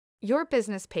Your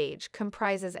business page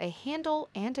comprises a handle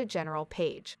and a general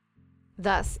page.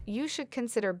 Thus, you should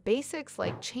consider basics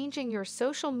like changing your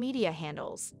social media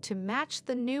handles to match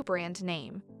the new brand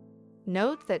name.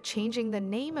 Note that changing the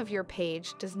name of your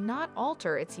page does not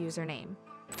alter its username.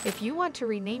 If you want to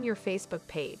rename your Facebook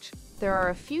page, there are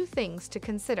a few things to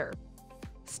consider.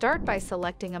 Start by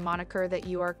selecting a moniker that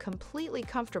you are completely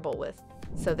comfortable with,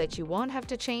 so that you won't have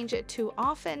to change it too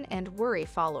often and worry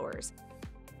followers.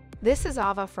 This is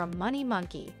Ava from Money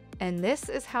Monkey, and this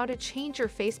is how to change your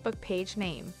Facebook page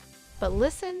name. But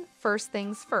listen, first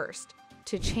things first.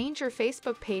 To change your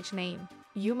Facebook page name,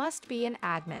 you must be an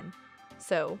admin.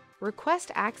 So, request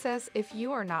access if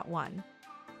you are not one.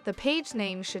 The page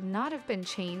name should not have been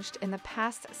changed in the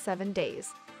past 7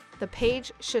 days. The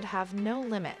page should have no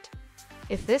limit.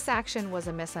 If this action was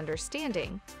a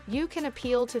misunderstanding, you can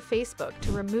appeal to Facebook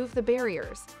to remove the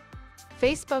barriers.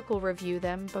 Facebook will review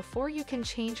them before you can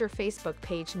change your Facebook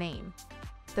page name.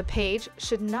 The page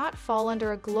should not fall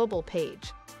under a global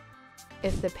page.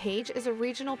 If the page is a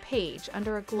regional page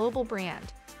under a global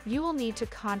brand, you will need to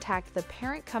contact the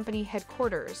parent company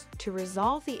headquarters to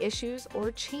resolve the issues or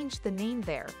change the name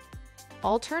there.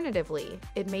 Alternatively,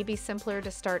 it may be simpler to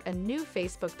start a new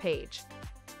Facebook page.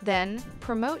 Then,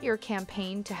 promote your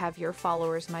campaign to have your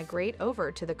followers migrate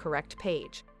over to the correct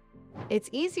page. It's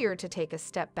easier to take a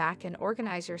step back and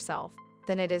organize yourself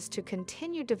than it is to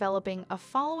continue developing a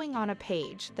following on a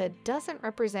page that doesn't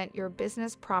represent your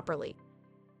business properly.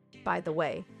 By the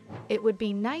way, it would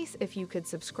be nice if you could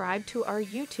subscribe to our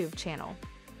YouTube channel.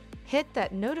 Hit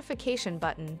that notification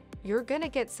button, you're gonna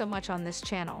get so much on this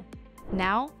channel.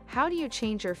 Now, how do you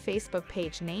change your Facebook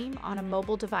page name on a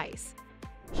mobile device?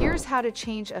 Here's how to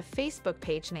change a Facebook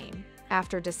page name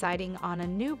after deciding on a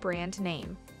new brand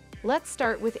name. Let's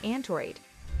start with Android.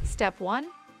 Step 1.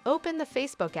 Open the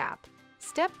Facebook app.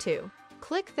 Step 2.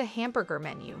 Click the hamburger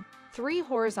menu, 3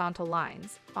 horizontal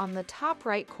lines, on the top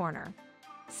right corner.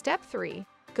 Step 3.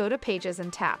 Go to Pages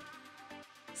and tap.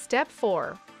 Step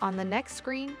 4. On the next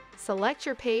screen, select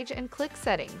your page and click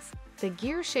Settings, the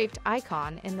gear-shaped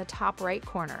icon in the top right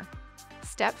corner.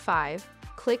 Step 5.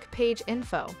 Click Page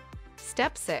Info.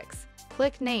 Step 6.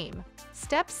 Click Name.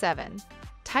 Step 7.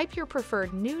 Type your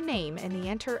preferred new name in the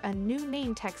Enter a New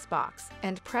Name text box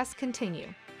and press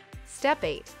Continue. Step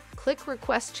 8. Click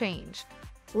Request Change.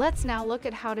 Let's now look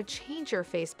at how to change your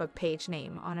Facebook page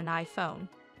name on an iPhone.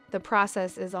 The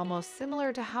process is almost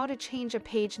similar to how to change a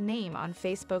page name on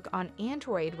Facebook on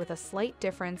Android, with a slight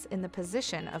difference in the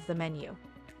position of the menu.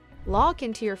 Log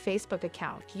into your Facebook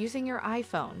account using your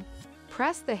iPhone.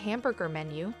 Press the hamburger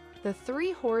menu, the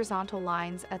 3 horizontal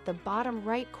lines at the bottom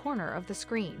right corner of the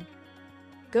screen.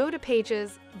 Go to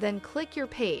Pages, then click your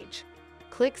page.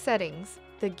 Click Settings,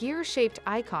 the gear-shaped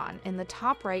icon in the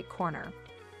top right corner.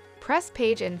 Press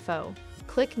Page Info,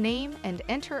 click Name and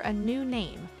enter a new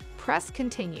name. Press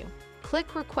Continue.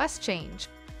 Click Request Change.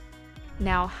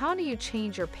 Now, how do you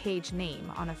change your page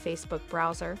name on a Facebook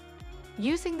browser?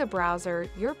 Using the browser,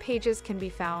 your pages can be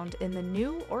found in the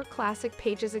New or Classic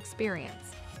Pages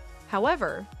experience.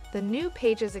 However, the New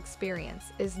Pages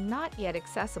experience is not yet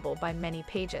accessible by many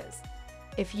pages.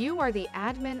 If you are the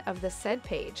admin of the said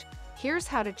page, here's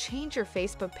how to change your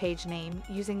Facebook page name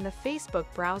using the Facebook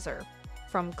browser.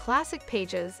 From Classic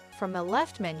Pages, from the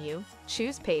left menu,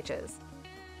 choose Pages.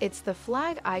 It's the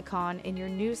flag icon in your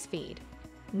news feed.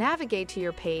 Navigate to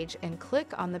your page and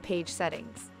click on the page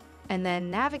settings, and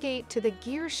then navigate to the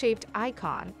gear-shaped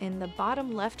icon in the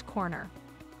bottom left corner.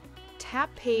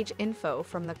 Tap Page Info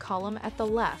from the column at the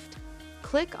left.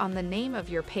 Click on the name of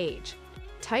your page.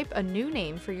 Type a new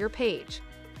name for your page.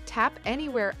 Tap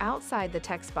anywhere outside the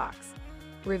text box.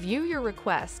 Review your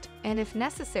request, and if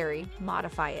necessary,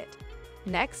 modify it.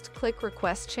 Next, click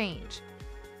Request Change.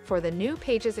 For the New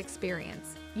Pages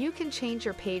experience, you can change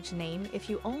your page name if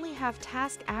you only have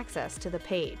task access to the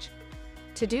page.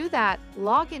 To do that,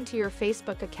 log into your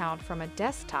Facebook account from a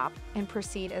desktop and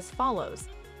proceed as follows.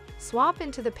 Swap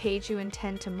into the page you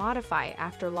intend to modify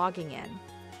after logging in.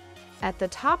 At the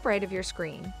top right of your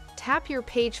screen, tap your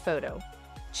page photo.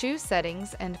 Choose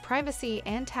Settings and Privacy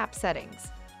and tap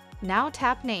Settings. Now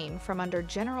tap Name from under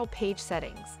General Page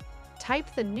Settings.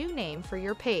 Type the new name for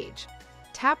your page.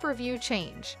 Tap Review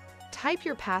Change. Type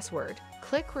your password.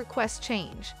 Click Request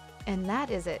Change. And that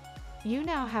is it. You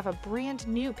now have a brand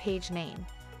new page name.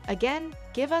 Again,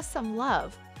 give us some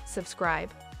love,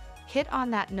 subscribe, hit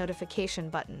on that notification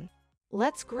button.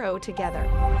 Let's grow together.